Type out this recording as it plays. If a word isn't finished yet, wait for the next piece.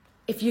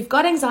If you've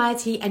got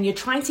anxiety and you're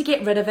trying to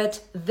get rid of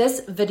it, this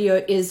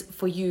video is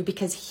for you,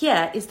 because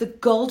here is the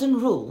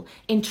golden rule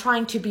in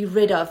trying to be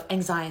rid of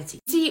anxiety.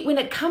 See, when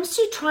it comes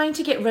to trying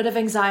to get rid of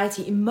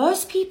anxiety,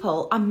 most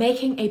people are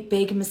making a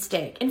big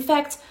mistake. In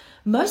fact,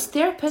 most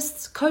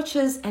therapists,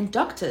 coaches, and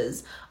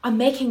doctors are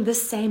making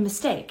this same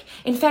mistake.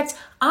 In fact,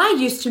 I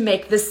used to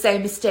make this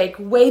same mistake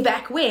way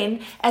back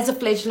when as a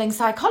fledgling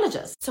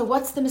psychologist. So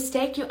what's the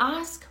mistake, you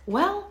ask?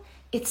 Well,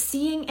 it's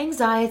seeing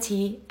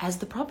anxiety as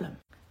the problem.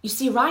 You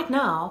see, right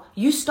now,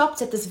 you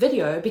stopped at this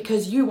video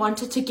because you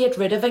wanted to get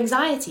rid of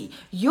anxiety.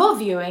 You're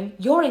viewing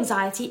your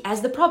anxiety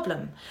as the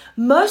problem.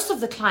 Most of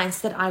the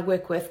clients that I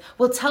work with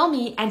will tell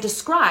me and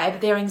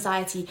describe their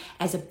anxiety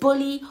as a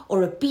bully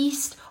or a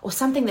beast or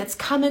something that's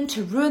come in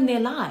to ruin their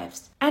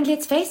lives. And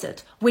let's face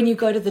it, when you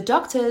go to the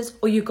doctors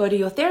or you go to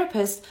your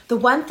therapist, the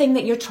one thing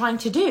that you're trying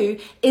to do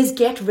is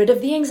get rid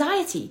of the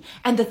anxiety.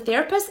 And the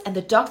therapist and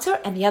the doctor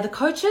and the other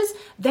coaches,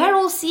 they're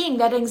all seeing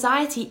that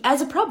anxiety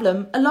as a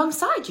problem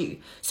alongside you.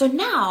 So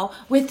now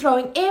we're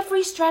throwing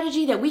every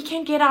strategy that we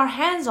can get our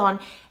hands on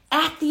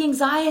at the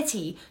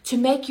anxiety to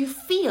make you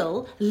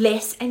feel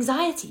less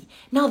anxiety.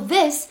 Now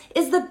this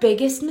is the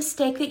biggest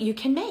mistake that you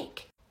can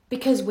make.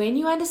 Because when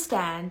you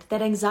understand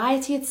that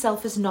anxiety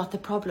itself is not the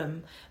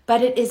problem,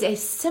 but it is a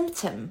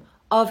symptom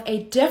of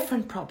a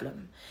different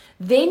problem,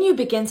 then you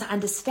begin to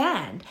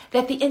understand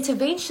that the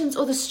interventions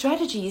or the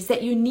strategies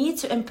that you need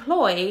to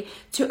employ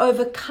to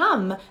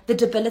overcome the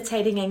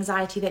debilitating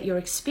anxiety that you're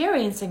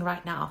experiencing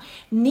right now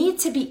need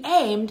to be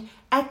aimed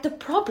at the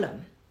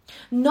problem,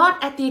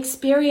 not at the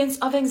experience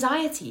of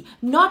anxiety,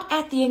 not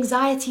at the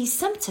anxiety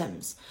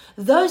symptoms.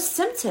 Those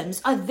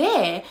symptoms are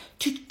there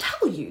to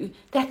tell you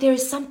that there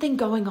is something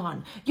going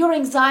on. Your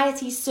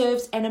anxiety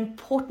serves an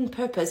important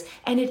purpose,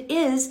 and it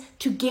is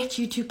to get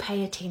you to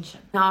pay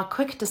attention. Now, a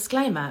quick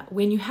disclaimer: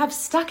 when you have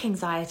stuck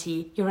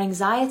anxiety, your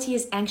anxiety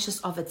is anxious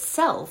of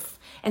itself.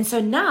 And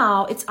so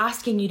now it's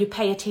asking you to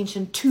pay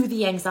attention to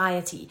the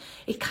anxiety.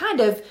 It kind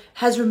of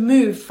has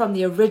removed from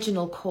the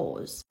original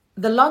cause.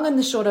 The long and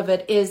the short of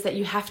it is that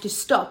you have to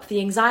stop the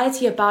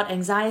anxiety about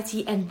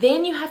anxiety, and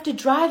then you have to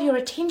drive your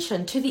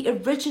attention to the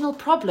original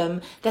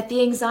problem that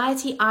the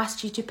anxiety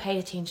asked you to pay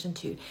attention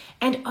to.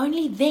 And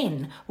only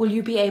then will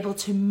you be able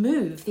to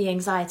move the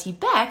anxiety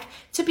back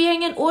to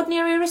being an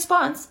ordinary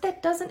response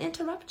that doesn't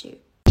interrupt you.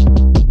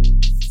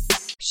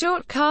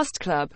 Short Cast Club